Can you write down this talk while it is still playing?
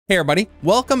Hey everybody,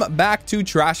 welcome back to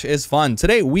Trash is Fun.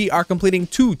 Today we are completing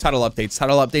two title updates,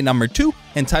 title update number 2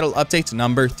 and title update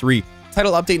number 3.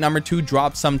 Title update number 2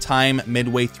 dropped sometime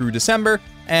midway through December,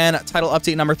 and title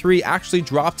update number 3 actually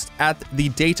dropped at the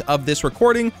date of this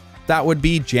recording. That would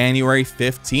be January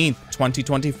 15th,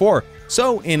 2024.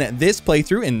 So in this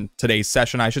playthrough, in today's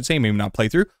session I should say, maybe not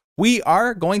playthrough, we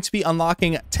are going to be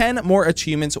unlocking 10 more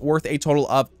achievements worth a total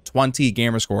of 20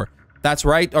 Gamerscore. That's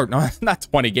right, or no, not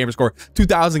 20 Gamerscore,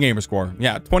 2,000 Gamerscore.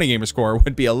 Yeah, 20 Gamerscore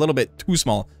would be a little bit too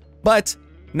small. But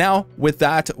now with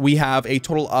that, we have a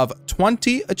total of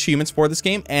 20 achievements for this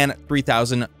game and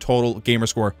 3,000 total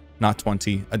Gamerscore, not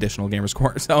 20 additional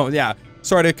Gamerscore. So yeah,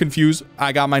 sorry to confuse.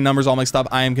 I got my numbers all mixed up.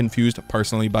 I am confused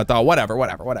personally, but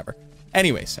whatever.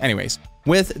 Anyways,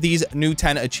 with these new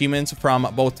 10 achievements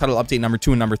from both title update number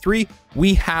 2 and number 3,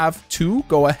 we have to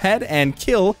go ahead and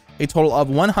kill a total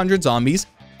of 100 zombies.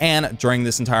 And during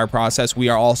this entire process, we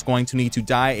are also going to need to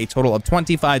die a total of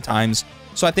 25 times.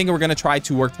 So I think we're going to try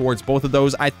to work towards both of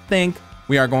those. I think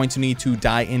we are going to need to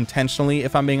die intentionally,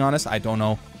 if I'm being honest. I don't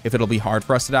know if it'll be hard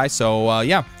for us to die. So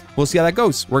yeah, we'll see how that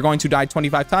goes. We're going to die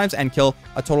 25 times and kill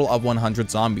a total of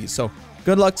 100 zombies. So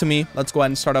good luck to me. Let's go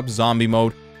ahead and start up zombie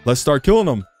mode. Let's start killing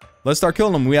them.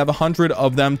 We have 100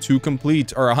 of them to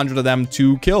complete, or 100 of them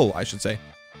to kill, I should say.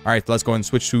 All right, let's go ahead and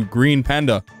switch to green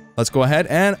panda. Let's go ahead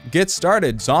and get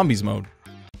started. Zombies mode.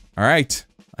 All right,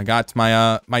 I got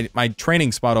my my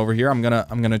training spot over here. I'm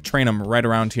gonna train them right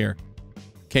around here.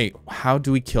 Okay, how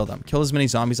do we kill them? Kill as many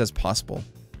zombies as possible.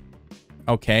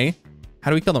 Okay,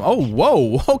 how do we kill them? Oh,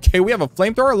 whoa. Okay, we have a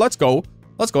flamethrower. Let's go.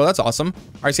 That's awesome.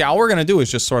 All right, see, all we're gonna do is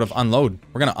just sort of unload.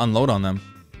 We're gonna unload on them.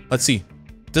 Let's see.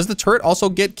 Does the turret also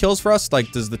get kills for us?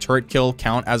 Like, does the turret kill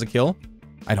count as a kill?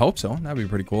 I'd hope so. That'd be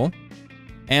pretty cool.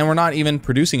 And we're not even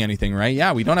producing anything, right?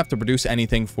 Yeah, we don't have to produce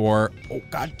anything for... Oh,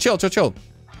 God. Chill.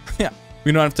 Yeah,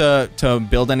 we don't have to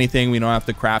build anything. We don't have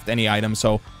to craft any items.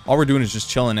 So all we're doing is just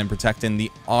chilling and protecting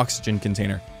the oxygen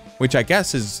container, which I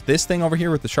guess is this thing over here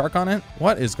with the shark on it.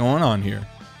 What is going on here?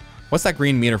 What's that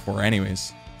green meter for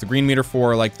anyways? It's a green meter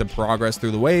for, like, the progress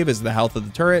through the wave. Is the health of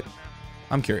the turret?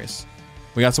 I'm curious.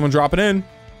 We got someone dropping in.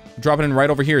 Dropping in right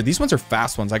over here. These ones are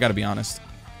fast ones, I gotta be honest.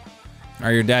 All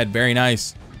right, you're dead. Very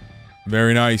nice.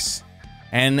 Very nice.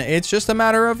 And it's just a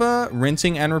matter of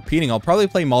rinsing and repeating. I'll probably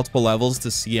play multiple levels to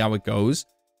see how it goes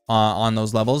on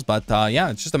those levels. But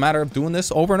yeah, it's just a matter of doing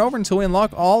this over and over until we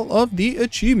unlock all of the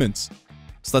achievements.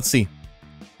 So let's see.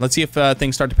 Let's see if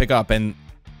things start to pick up and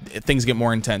things get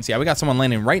more intense. Yeah, we got someone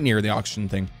landing right near the oxygen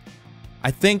thing. I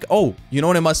think, oh, you know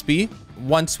what it must be?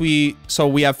 Once we, so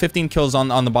we have 15 kills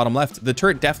on the bottom left. The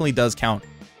turret definitely does count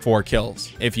for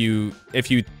kills if you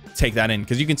take that in,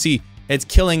 because you can see it's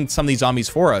killing some of these zombies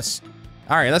for us.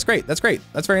 All right, that's great.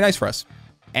 That's very nice for us.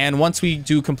 And once we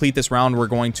do complete this round, we're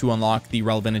going to unlock the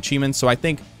relevant achievements. So I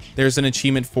think there's an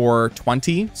achievement for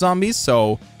 20 zombies.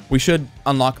 So we should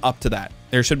unlock up to that.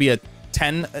 There should be a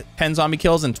 10 zombie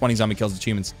kills and 20 zombie kills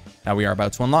achievements that we are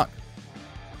about to unlock.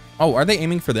 Oh, are they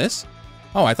aiming for this?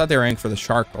 Oh, I thought they were aiming for the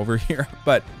shark over here,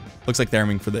 but looks like they're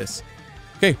aiming for this.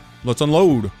 Okay, let's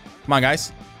unload. Come on,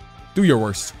 guys. Do your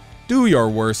worst. Do your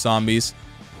worst, zombies.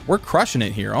 We're crushing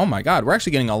it here. Oh my God, we're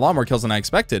actually getting a lot more kills than I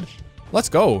expected. Let's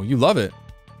go. You love it.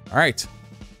 All right.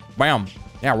 Bam.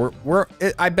 Yeah,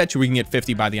 I bet you we can get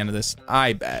 50 by the end of this.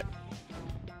 I bet.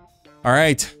 All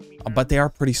right. But they are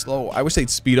pretty slow. I wish they'd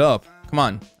speed up. Come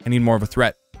on. I need more of a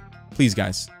threat. Please,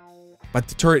 guys. But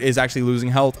the turret is actually losing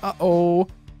health. Uh-oh.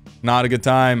 Not a good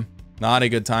time. Not a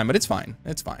good time, but it's fine.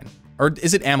 It's fine. Or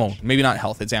is it ammo? Maybe not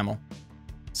health. It's ammo.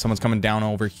 Someone's coming down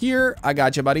over here. I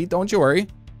got you, buddy. Don't you worry.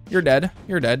 You're dead.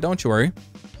 You're dead. Don't you worry.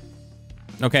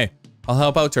 Okay. I'll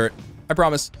help out, turret. I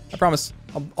promise. I promise.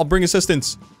 I'll bring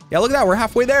assistance. Yeah, look at that. We're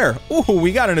halfway there. Ooh,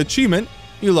 we got an achievement.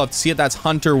 You love to see it. That's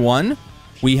Hunter 1.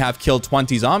 We have killed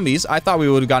 20 zombies. I thought we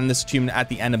would have gotten this achievement at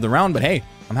the end of the round, but hey,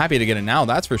 I'm happy to get it now.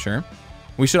 That's for sure.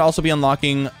 We should also be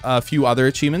unlocking a few other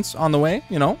achievements on the way.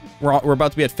 You know, we're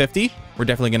about to be at 50. We're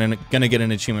definitely gonna get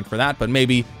an achievement for that, but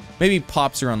maybe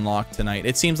pops are unlocked tonight.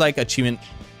 It seems like achievement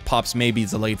pops may be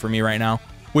delayed for me right now,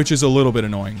 which is a little bit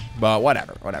annoying, but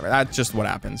whatever. That's just what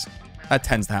happens. That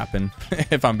tends to happen,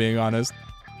 if I'm being honest.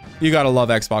 You gotta love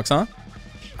Xbox, huh?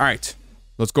 All right,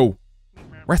 let's go.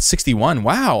 We're at 61.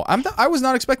 Wow, I was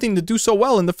not expecting to do so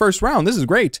well in the first round. This is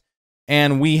great.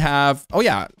 And we have, oh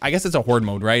yeah, I guess it's a horde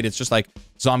mode, right? It's just like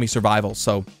zombie survival.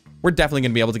 So we're definitely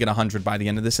gonna be able to get 100 by the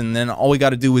end of this. And then all we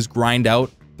gotta do is grind out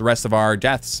the rest of our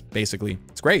deaths, basically.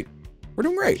 It's great. We're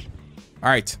doing great. All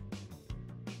right.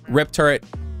 Rip turret.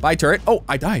 Bye, turret. Oh,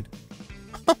 I died.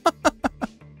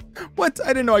 What? I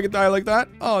didn't know I could die like that.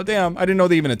 Oh, damn. I didn't know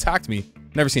they even attacked me.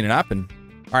 Never seen it happen.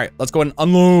 All right, let's go ahead and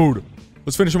unload.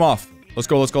 Let's finish them off. Let's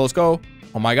go, let's go, let's go.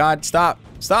 Oh my God, stop,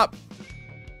 stop.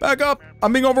 Back up.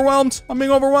 I'm being overwhelmed. I'm being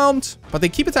overwhelmed. But they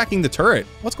keep attacking the turret.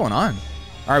 What's going on?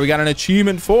 All right, we got an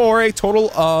achievement for a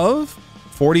total of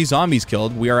 40 zombies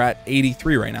killed. We are at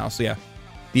 83 right now. So yeah,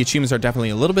 the achievements are definitely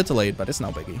a little bit delayed, but it's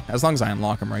no biggie. As long as I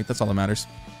unlock them, right? That's all that matters.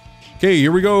 Okay,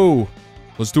 here we go.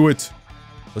 Let's do it.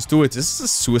 Let's do it. Is this a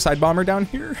suicide bomber down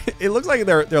here? It looks like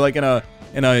they're like in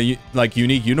a like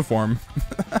unique uniform.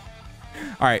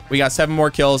 All right, we got 7 more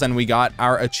kills and we got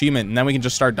our achievement, and then we can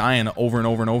just start dying over and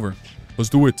over and over. Let's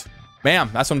do it.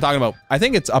 Bam, that's what I'm talking about. I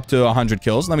think it's up to 100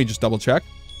 kills. Let me just double check.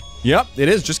 Yep, it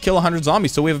is. Just kill 100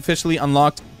 zombies. So we have officially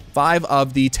unlocked 5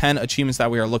 of the 10 achievements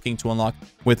that we are looking to unlock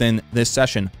within this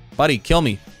session. Buddy, kill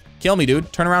me. Kill me,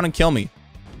 dude. Turn around and kill me.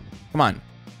 Come on.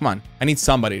 Come on. I need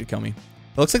somebody to kill me.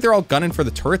 It looks like they're all gunning for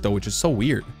the turret, though, which is so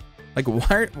weird. Like,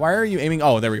 why are you aiming?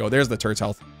 Oh, there we go. There's the turret's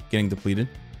health getting depleted.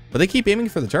 But they keep aiming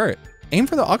for the turret. Aim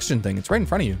for the oxygen thing. It's right in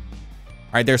front of you.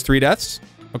 All right, there's 3 deaths.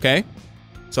 Okay.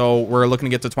 So we're looking to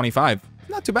get to 25.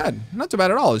 Not too bad. Not too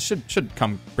bad at all. It should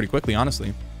come pretty quickly,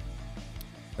 honestly.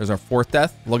 There's our 4th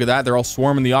death. Look at that. They're all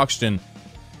swarming the oxygen.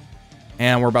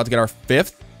 And we're about to get our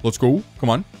 5th. Let's go. Come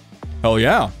on. Hell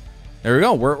yeah. There we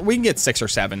go. We can get 6 or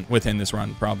 7 within this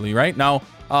run, probably, right? No.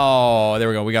 Oh, there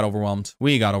we go. We got overwhelmed.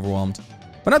 We got overwhelmed.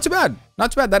 But not too bad.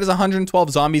 Not too bad. That is 112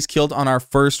 zombies killed on our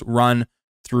first run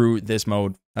through this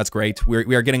mode. That's great.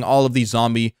 We are getting all of these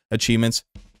zombie achievements.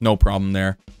 No problem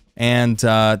there. And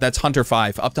that's Hunter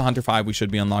 5. Up to Hunter 5 we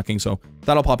should be unlocking. So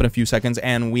that'll pop in a few seconds.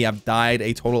 And we have died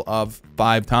a total of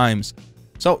 5 times.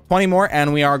 So 20 more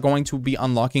and we are going to be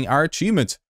unlocking our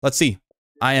achievement. Let's see.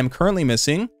 I am currently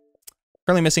missing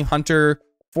Hunter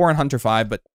 4 and Hunter 5.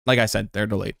 But like I said, they're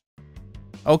delayed.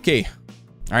 Okay.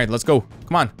 All right, let's go.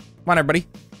 Come on. Come on, everybody.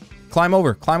 Climb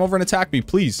over. Climb over and attack me,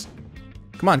 please.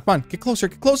 Come on. Come on. Get closer.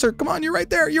 Get closer. Come on. You're right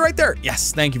there. You're right there.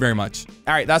 Yes. Thank you very much.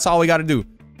 All right. That's all we got to do.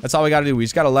 That's all we got to do. We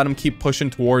just got to let them keep pushing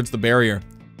towards the barrier.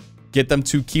 Get them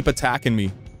to keep attacking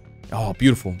me. Oh,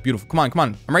 beautiful. Beautiful. Come on. Come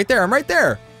on. I'm right there. I'm right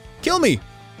there. Kill me.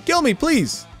 Kill me,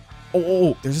 please.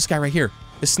 Oh, there's this guy right here.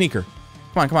 This sneaker.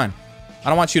 Come on. Come on. I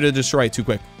don't want you to destroy it too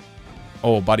quick.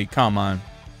 Oh, buddy. Come on.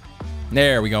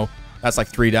 There we go. That's like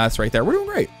 3 deaths right there. We're doing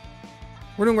great.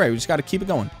 We're doing great. We just got to keep it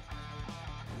going.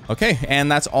 Okay.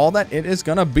 And that's all that it is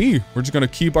going to be. We're just going to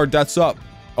keep our deaths up.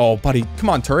 Oh, buddy, come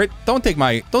on, turret. Don't take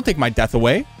my death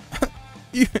away.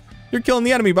 You're killing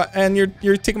the enemy, and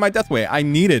you're taking my death away. I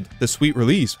needed the sweet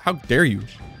release. How dare you?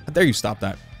 How dare you stop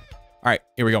that? All right,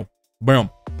 here we go. Bam.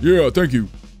 Yeah, thank you.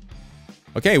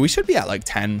 Okay, we should be at like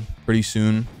 10 pretty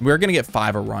soon. We're gonna get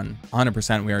 5 a run.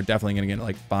 100%. We are definitely gonna get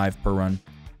like 5 per run.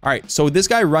 All right, so this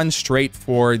guy runs straight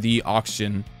for the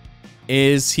oxygen.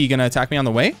 Is he gonna attack me on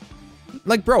the way?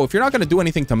 Like, bro, if you're not gonna do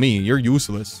anything to me, you're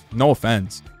useless. No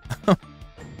offense.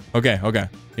 Okay, okay.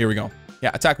 Here we go.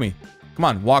 Yeah, attack me. Come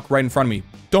on, walk right in front of me.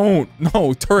 Don't.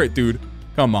 No, turret, dude.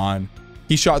 Come on.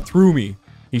 He shot through me.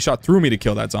 He shot through me to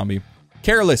kill that zombie.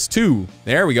 Careless, 2.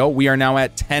 There we go. We are now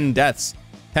at 10 deaths.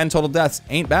 10 total deaths.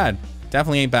 Ain't bad.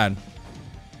 Definitely ain't bad.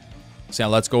 So yeah,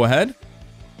 let's go ahead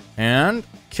and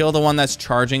kill the one that's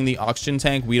charging the oxygen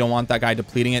tank. We don't want that guy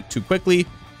depleting it too quickly.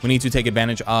 We need to take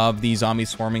advantage of the zombies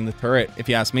swarming the turret, if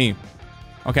you ask me.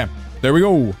 Okay, there we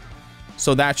go.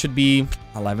 So that should be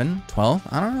 11, 12.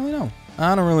 I don't really know.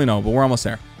 I don't really know, but we're almost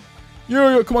there.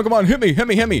 Yeah, come on, come on. Hit me, hit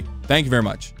me, hit me. Thank you very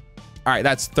much. All right,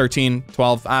 that's 13,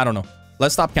 12. I don't know.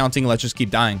 Let's stop counting. Let's just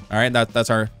keep dying. All right, that's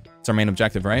our main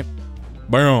objective, right?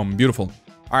 Boom, beautiful.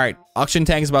 All right, oxygen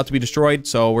tank is about to be destroyed,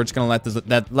 so we're just gonna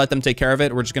let them take care of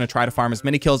it. We're just gonna try to farm as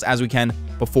many kills as we can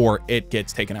before it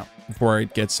gets taken out, before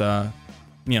it gets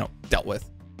you know, dealt with.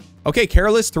 Okay,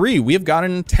 Careless 3, we have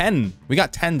gotten 10. We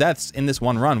got 10 deaths in this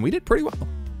one run. We did pretty well.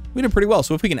 We did pretty well.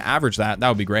 So if we can average that, that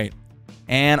would be great.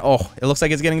 And oh, it looks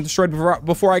like it's getting destroyed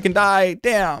before I can die.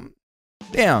 Damn.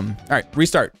 Damn. All right,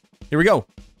 restart. Here we go.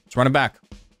 Let's run it back.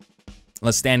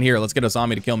 Let's stand here. Let's get a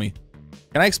zombie to kill me.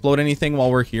 Can I explode anything while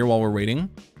we're here, while we're waiting?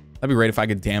 That'd be great if I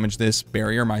could damage this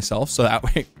barrier myself, so that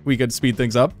way we could speed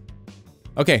things up.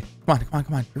 Okay, come on, come on,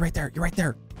 come on. You're right there. You're right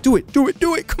there. Do it, do it,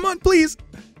 do it. Come on, please.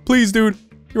 Please, dude.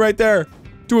 You're right there.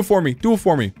 Do it for me. Do it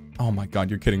for me. Oh my God,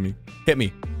 you're kidding me. Hit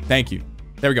me. Thank you.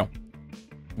 There we go.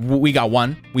 We got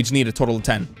 1. We just need a total of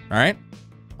 10. All right.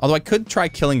 Although I could try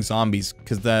killing zombies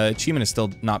because the achievement is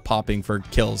still not popping for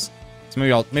kills. So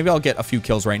maybe I'll get a few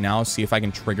kills right now. See if I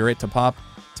can trigger it to pop.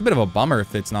 It's a bit of a bummer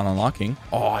if it's not unlocking.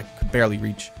 Oh, I could barely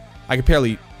reach. I could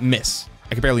barely miss.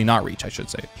 I could barely not reach, I should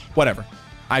say. Whatever.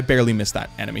 I barely missed that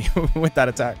enemy with that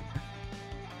attack.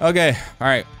 Okay. All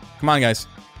right. Come on, guys.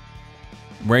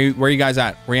 Where are you guys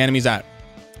at? Where are your enemies at?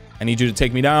 I need you to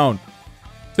take me down.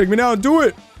 Take me down. Do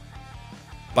it.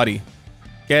 Buddy.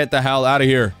 Get the hell out of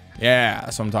here. Yeah,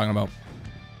 that's what I'm talking about.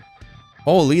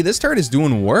 Holy, this turret is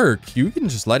doing work. You can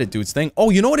just let it do its thing.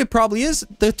 Oh, you know what it probably is?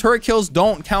 The turret kills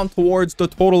don't count towards the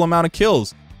total amount of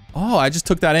kills. Oh, I just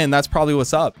took that in. That's probably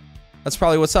what's up. That's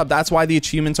probably what's up. That's why the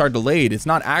achievements are delayed. It's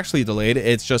not actually delayed.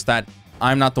 It's just that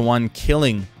I'm not the one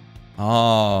killing.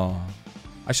 Oh,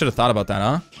 I should have thought about that,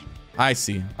 huh? I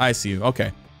see. I see you.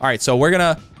 Okay. All right. So we're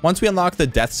going to, once we unlock the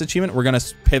deaths achievement, we're going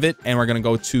to pivot and we're going to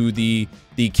go to the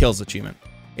kills achievement.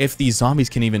 If these zombies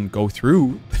can even go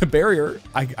through the barrier,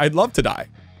 I'd love to die.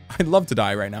 I'd love to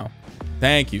die right now.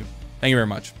 Thank you. Thank you very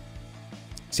much.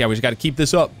 So yeah, we just got to keep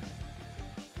this up.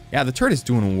 Yeah, the turret is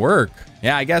doing work.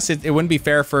 Yeah, I guess it wouldn't be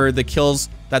fair for the kills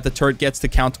that the turret gets to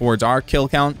count towards our kill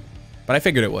count, but I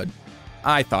figured it would.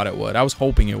 I thought it would. I was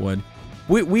hoping it would.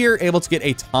 We are able to get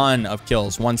a ton of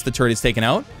kills once the turret is taken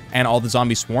out and all the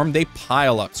zombies swarm. They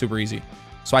pile up super easy.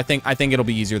 So I think it'll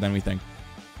be easier than we think.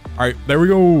 All right, there we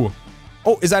go.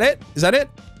 Oh, is that it? Is that it?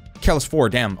 Careless 4,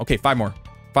 damn. Okay, 5 more.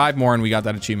 5 more and we got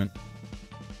that achievement. All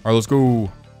right, let's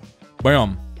go.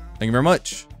 Bam. Thank you very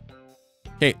much.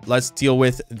 Okay, let's deal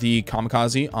with the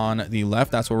kamikaze on the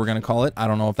left. That's what we're going to call it. I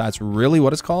don't know if that's really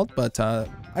what it's called, but I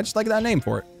just like that name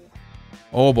for it.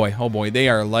 Oh boy, oh boy. They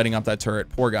are lighting up that turret.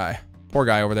 Poor guy. Poor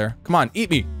guy over there. Come on,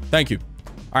 eat me. Thank you.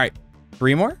 All right,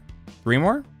 3 more? 3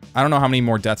 more? I don't know how many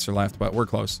more deaths are left, but we're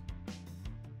close.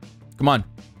 Come on.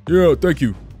 Yeah, thank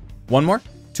you. 1 more?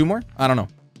 2 more? I don't know.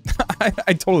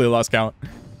 I totally lost count.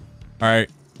 All right,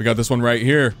 we got this one right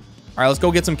here. All right, let's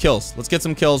go get some kills. Let's get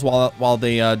some kills while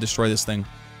they destroy this thing.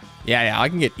 Yeah, I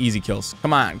can get easy kills.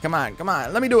 Come on, come on, come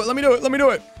on. Let me do it, let me do it, let me do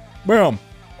it. Bam.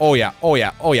 Oh yeah, oh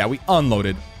yeah, oh yeah, we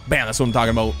unloaded. Bam, that's what I'm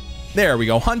talking about. There we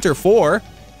go, Hunter 4.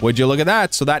 Would you look at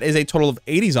that? So that is a total of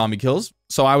 80 zombie kills.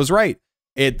 So I was right.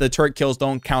 The turret kills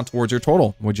don't count towards your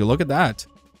total. Would you look at that?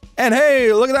 And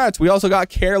hey, look at that. We also got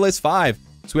Careless 5.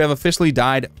 So we have officially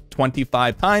died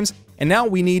 25 times. And now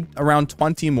we need around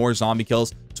 20 more zombie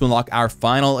kills to unlock our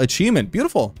final achievement.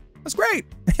 Beautiful. That's great.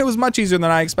 It was much easier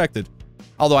than I expected.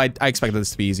 Although I expected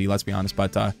this to be easy, let's be honest.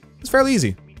 But it's fairly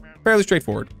easy. Fairly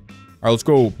straightforward. All right, let's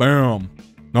go. Bam.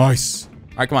 Nice.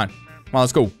 All right, come on. Come on,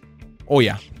 let's go. Oh,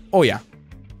 yeah. Oh, yeah.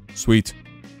 Sweet.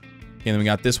 Okay, then we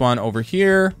got this one over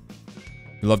here.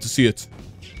 We love to see it.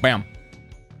 Bam.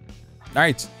 All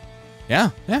right. Yeah.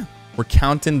 We're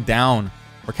counting down.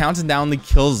 We're counting down the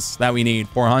kills that we need.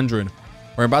 400.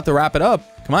 We're about to wrap it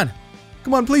up. Come on.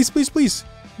 Come on, please, please, please.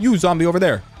 You zombie over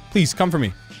there. Please, come for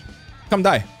me. Come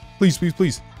die. Please, please,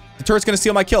 please. The turret's going to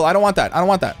steal my kill. I don't want that. I don't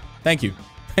want that. Thank you.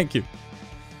 Thank you.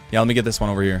 Yeah, let me get this one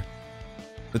over here.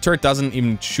 The turret doesn't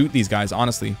even shoot these guys,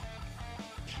 honestly.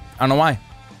 I don't know why.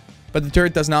 But the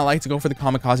turret does not like to go for the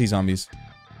kamikaze zombies.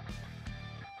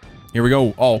 Here we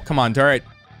go. Oh, come on, turret.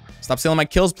 Stop stealing my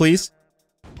kills, please.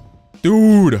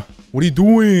 Dude, what are you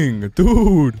doing?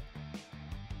 Dude.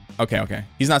 Okay.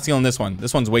 He's not stealing this one.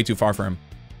 This one's way too far for him.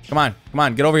 Come on. Come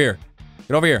on. Get over here.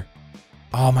 Get over here.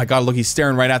 Oh my God. Look, he's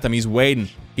staring right at them. He's waiting.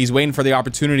 He's waiting for the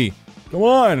opportunity. Come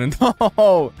on.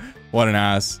 No. What an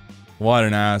ass. What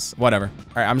an ass. Whatever.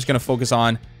 All right. I'm just going to focus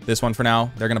on this one for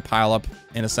now. They're going to pile up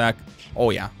in a sec. Oh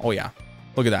yeah. Oh yeah.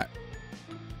 Look at that.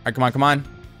 All right. Come on. Come on.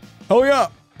 Oh yeah.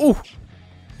 Ooh.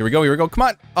 Here we go. Here we go. Come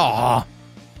on. Ah.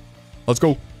 Let's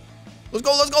go. Let's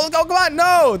go. Let's go. Let's go. Come on.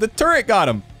 No. The turret got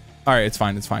him. All right. It's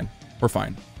fine. It's fine. We're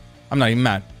fine. I'm not even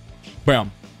mad.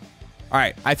 Bam. All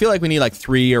right. I feel like we need like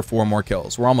 3 or 4 more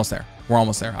kills. We're almost there. We're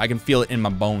almost there. I can feel it in my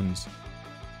bones.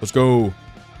 Let's go.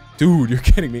 Dude, you're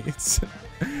kidding me.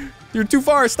 You're too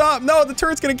far. Stop. No, the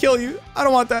turret's going to kill you. I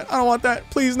don't want that. I don't want that.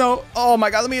 Please, no. Oh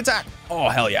my God. Let me attack. Oh,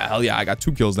 hell yeah. Hell yeah. I got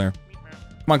 2 kills there.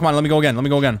 Come on. Come on. Let me go again. Let me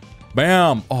go again.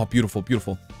 Bam. Oh, beautiful.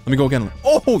 Beautiful. Let me go again.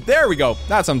 Oh, there we go.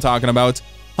 That's what I'm talking about.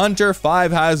 Hunter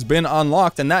 5 has been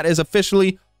unlocked, and that is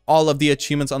officially all of the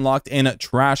achievements unlocked in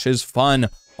Trash is Fun.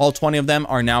 All 20 of them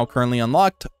are now currently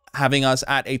unlocked, having us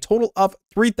at a total of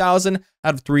 3,000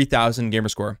 out of 3,000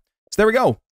 Gamerscore. So there we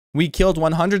go. We killed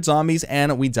 100 zombies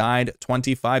and we died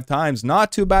 25 times.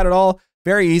 Not too bad at all.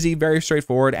 Very easy, very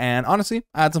straightforward, and honestly,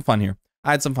 I had some fun here.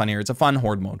 It's a fun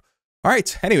horde mode. All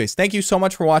right, anyways, thank you so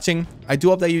much for watching. I do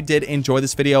hope that you did enjoy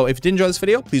this video. If you did enjoy this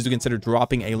video, please do consider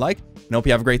dropping a like. And I hope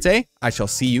you have a great day. I shall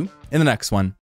see you in the next one.